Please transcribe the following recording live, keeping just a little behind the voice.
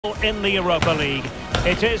In the Europa League.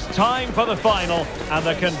 It is time for the final, and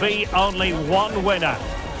there can be only one winner.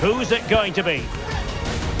 Who's it going to be?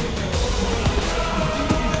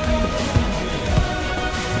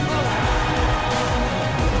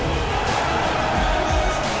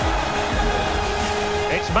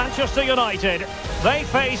 It's Manchester United. They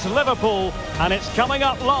face Liverpool, and it's coming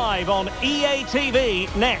up live on EA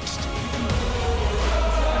TV next.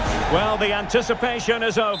 Well, the anticipation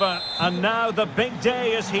is over, and now the big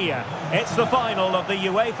day is here. It's the final of the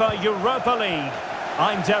UEFA Europa League.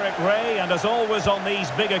 I'm Derek Ray, and as always on these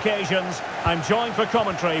big occasions, I'm joined for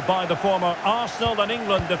commentary by the former Arsenal and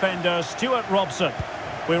England defender Stuart Robson.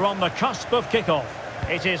 We're on the cusp of kickoff.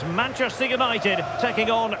 It is Manchester United taking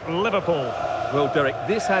on Liverpool. Well, Derek,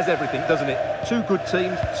 this has everything, doesn't it? Two good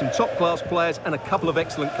teams, some top-class players, and a couple of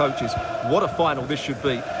excellent coaches. What a final this should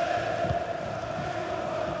be.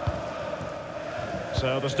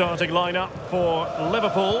 So the starting lineup for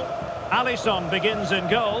Liverpool. Alisson begins in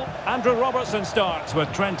goal. Andrew Robertson starts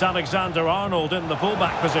with Trent Alexander-Arnold in the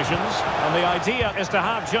fullback positions. And the idea is to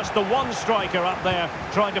have just the one striker up there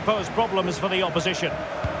trying to pose problems for the opposition.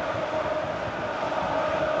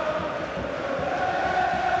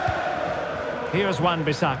 Here's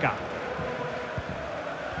Wan-Bissaka.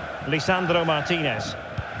 Lisandro Martinez.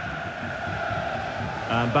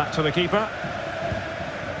 And back to the keeper.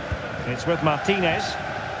 It's with Martinez.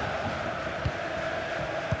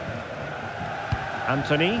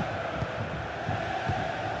 Anthony.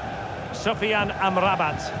 Sofiane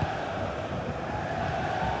Amrabat.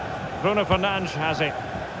 Bruno Fernandes has it.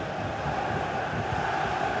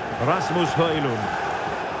 Rasmus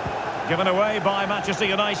Højlund. Given away by Manchester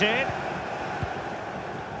United.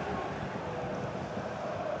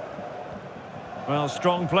 Well,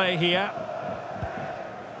 strong play here.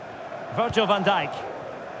 Virgil van Dijk.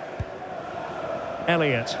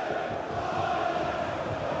 Elliott.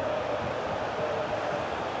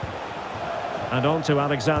 And on to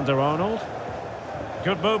Alexander-Arnold.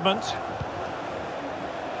 Good movement.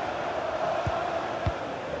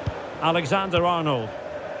 Alexander-Arnold.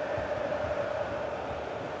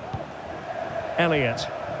 Elliott.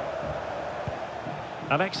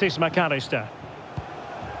 Alexis McAllister.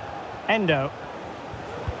 Endo.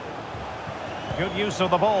 Good use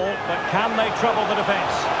of the ball, but can they trouble the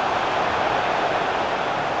defence?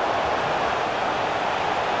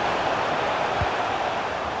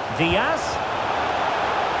 Diaz.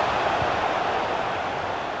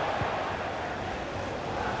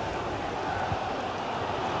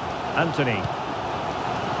 Anthony.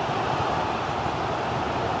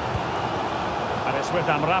 And it's with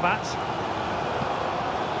Amrabat.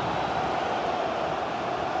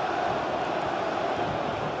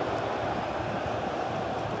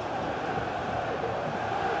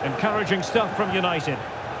 Encouraging stuff from United.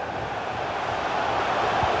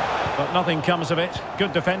 But nothing comes of it.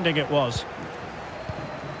 Good defending it was.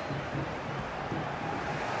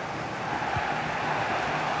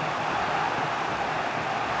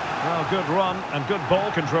 Well, good run and good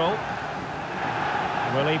ball control.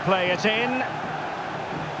 Will he play it in?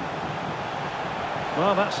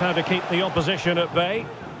 Well, that's how to keep the opposition at bay.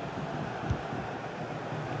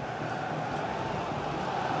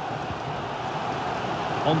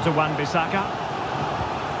 On to Wan-Bissaka.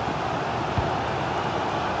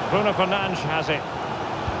 Bruno Fernandes has it.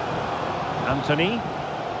 Anthony.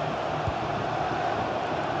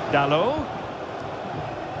 Dalot.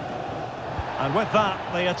 And with that,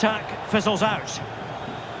 the attack fizzles out.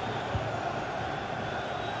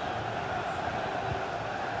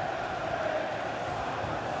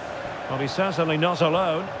 Well, he's certainly not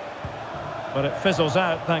alone. But it fizzles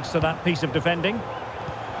out thanks to that piece of defending.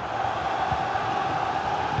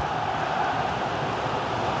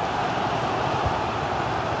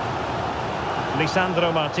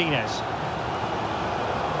 Lisandro Martinez.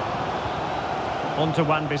 On to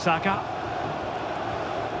Wan-Bissaka.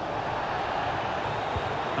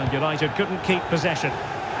 And United couldn't keep possession.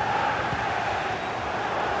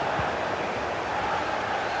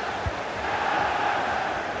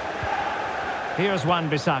 Here's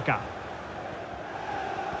Wan-Bissaka.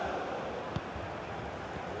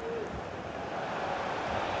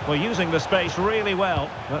 Well, using the space really well,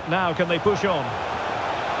 but now can they push on?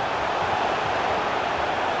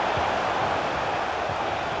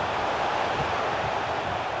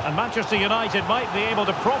 And Manchester United might be able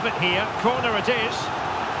to profit here. Corner it is.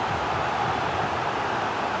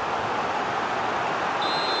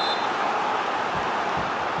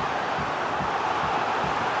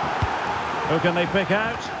 Who can they pick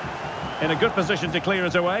out? In a good position to clear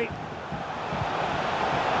it away.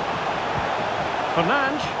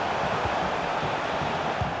 Fernandes.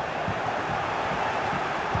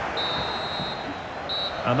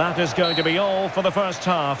 And that is going to be all for the first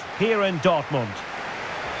half here in Dortmund.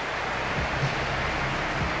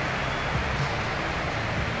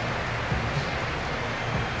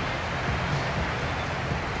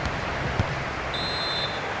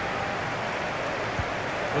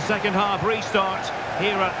 The second half restart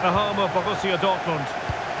here at the home of Borussia Dortmund.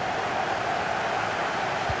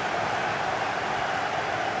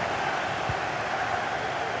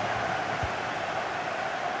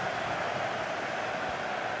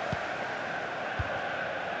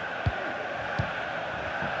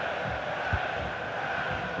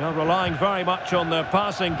 Well, relying very much on their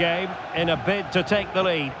passing game in a bid to take the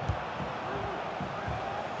lead.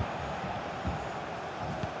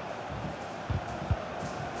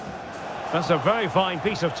 That's a very fine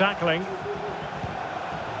piece of tackling.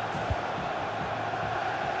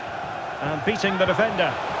 And beating the defender.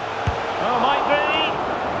 Oh, might be.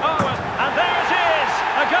 Oh, and there it is!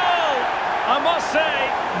 A goal! I must say,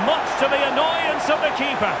 much to the annoyance of the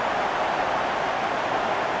keeper.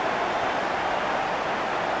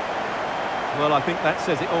 Well, I think that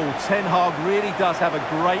says it all. Ten Hag really does have a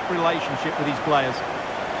great relationship with his players.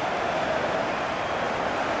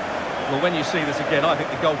 Well, when you see this again, I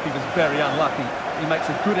think the goalkeeper's very unlucky. He makes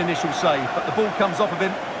a good initial save, but the ball comes off of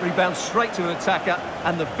him, rebounds straight to an attacker,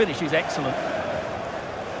 and the finish is excellent.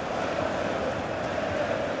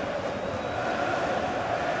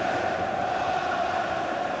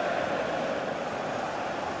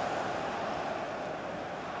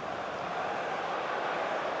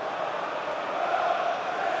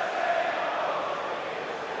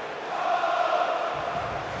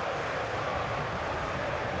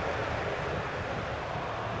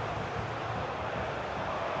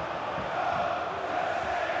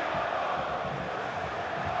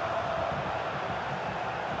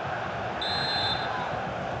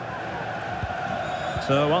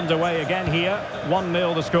 So underway again here,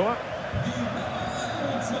 1-0 the score.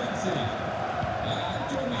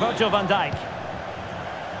 Virgil van Dijk.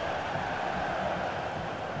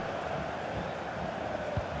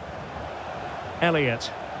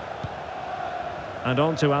 Elliott. And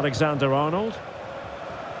on to Alexander-Arnold.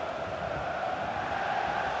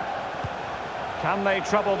 Can they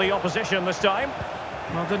trouble the opposition this time?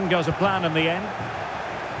 Well, didn't go to plan in the end.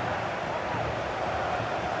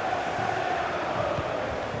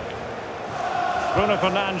 Bruno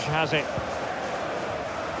Fernandes has it.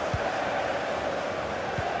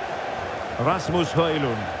 Rasmus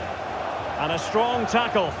Højlund. And a strong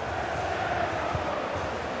tackle.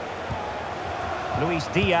 Luis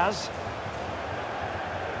Diaz.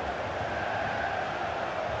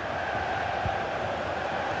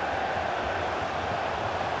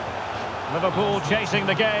 Liverpool chasing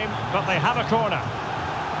the game, but they have a corner.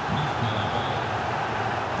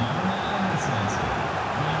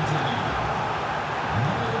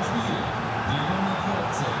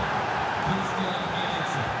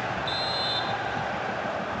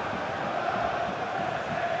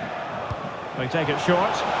 They take it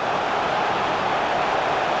short.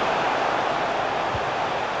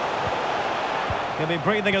 He'll be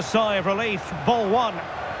breathing a sigh of relief. Ball one.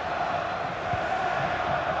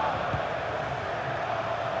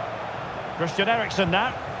 Christian Eriksen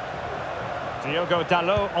now. Diogo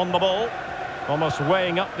Dalot on the ball. Almost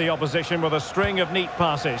weighing up the opposition with a string of neat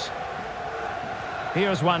passes.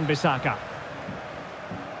 Here's Wan-Bissaka.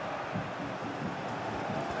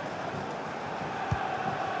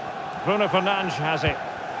 Bruno Fernandes has it.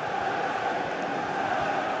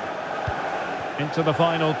 Into the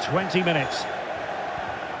final 20 minutes.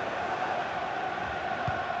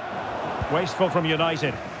 Wasteful from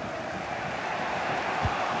United.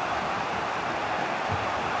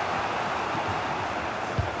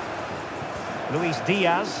 Luis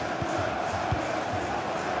Diaz.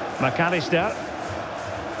 McAllister.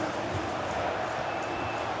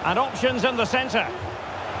 And options in the centre.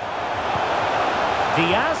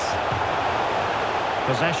 Diaz.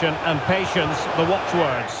 Possession and patience, the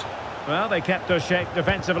watchwords. Well, they kept their shape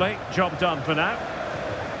defensively. Job done for now.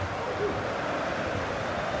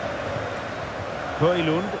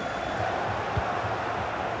 Højlund.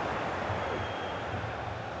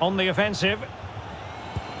 On the offensive.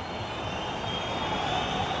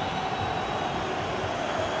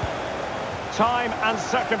 Time and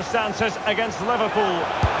circumstances against Liverpool.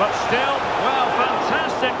 But still, well,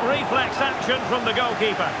 fantastic reflex action from the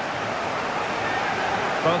goalkeeper.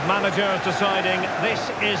 Both managers deciding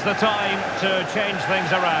this is the time to change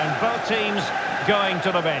things around. Both teams going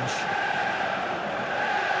to the bench.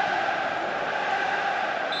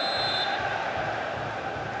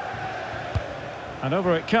 And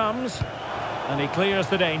over it comes, and he clears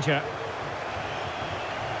the danger.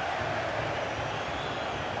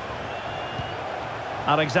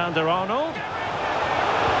 Alexander-Arnold.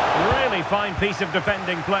 Really fine piece of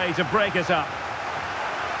defending play to break us up.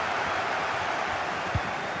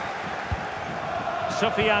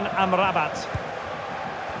 Sufyan Amrabat.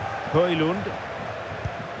 Højlund.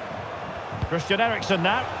 Christian Eriksen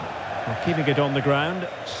now. Well, keeping it on the ground.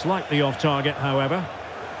 Slightly off target, however.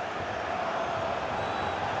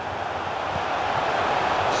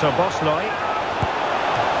 So Bosley.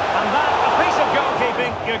 And that, a piece of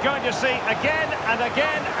goalkeeping you're going to see again and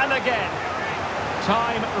again and again.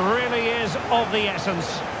 Time really is of the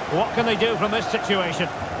essence. What can they do from this situation?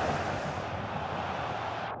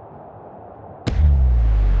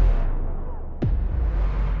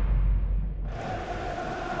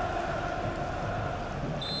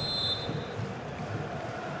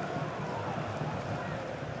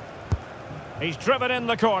 He's driven in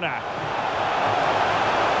the corner.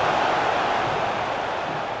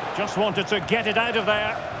 Just wanted to get it out of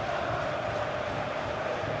there.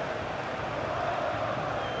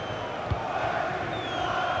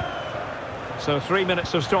 So 3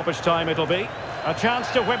 minutes of stoppage time it'll be. A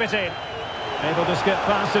chance to whip it in. Able to skip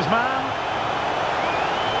past his man.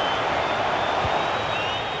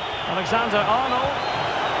 Alexander-Arnold.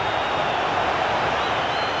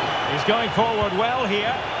 He's going forward well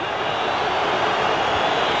here.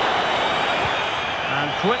 And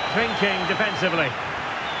quick thinking defensively.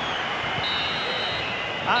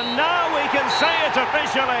 And now we can say it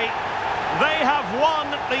officially. They have won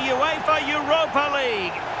the UEFA Europa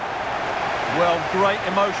League. Well, great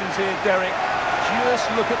emotions here, Derek. Just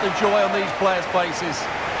look at the joy on these players' faces.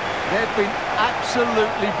 They've been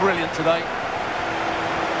absolutely brilliant today.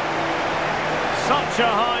 Such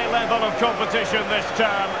a high level of competition this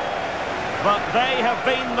term. But they have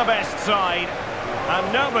been the best side. And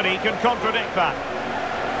nobody can contradict that.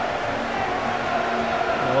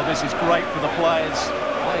 Well, this is great for the players.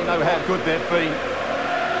 They know how good they've been.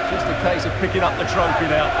 Just a case of picking up the trophy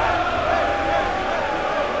now.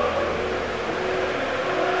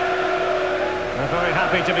 They're very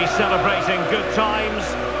happy to be celebrating good times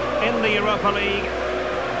in the Europa League.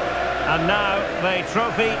 And now the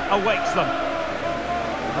trophy awaits them.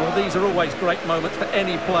 Well, these are always great moments for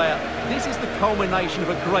any player. This is the culmination of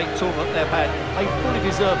a great tournament they've had. They fully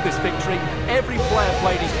deserve this victory. Every player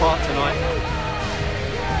played his part tonight.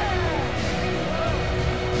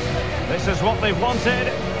 This is what they've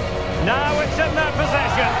wanted. Now it's in their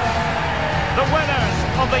possession. The winners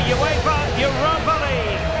of the UEFA Europa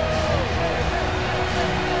League.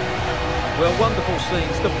 Well, wonderful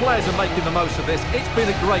scenes. The players are making the most of this. It's been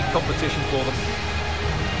a great competition for them.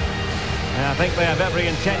 I think they have every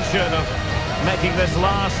intention of making this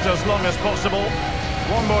last as long as possible.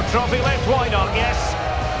 One more trophy left, why not? Yes.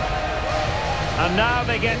 And now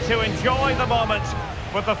they get to enjoy the moment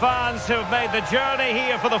with the fans who have made the journey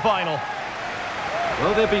here for the final.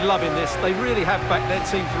 Well, they'll be loving this. They really have backed their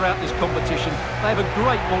team throughout this competition. They have a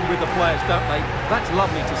great bond with the players, don't they? That's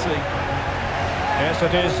lovely to see. Yes,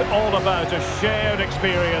 it is all about a shared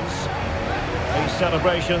experience. These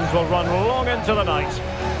celebrations will run long into the night.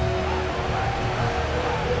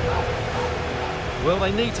 Well,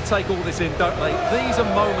 they need to take all this in, don't they? These are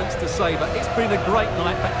moments to savour. It's been a great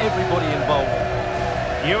night for everybody involved.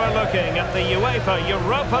 You are looking at the UEFA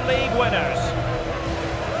Europa League winners.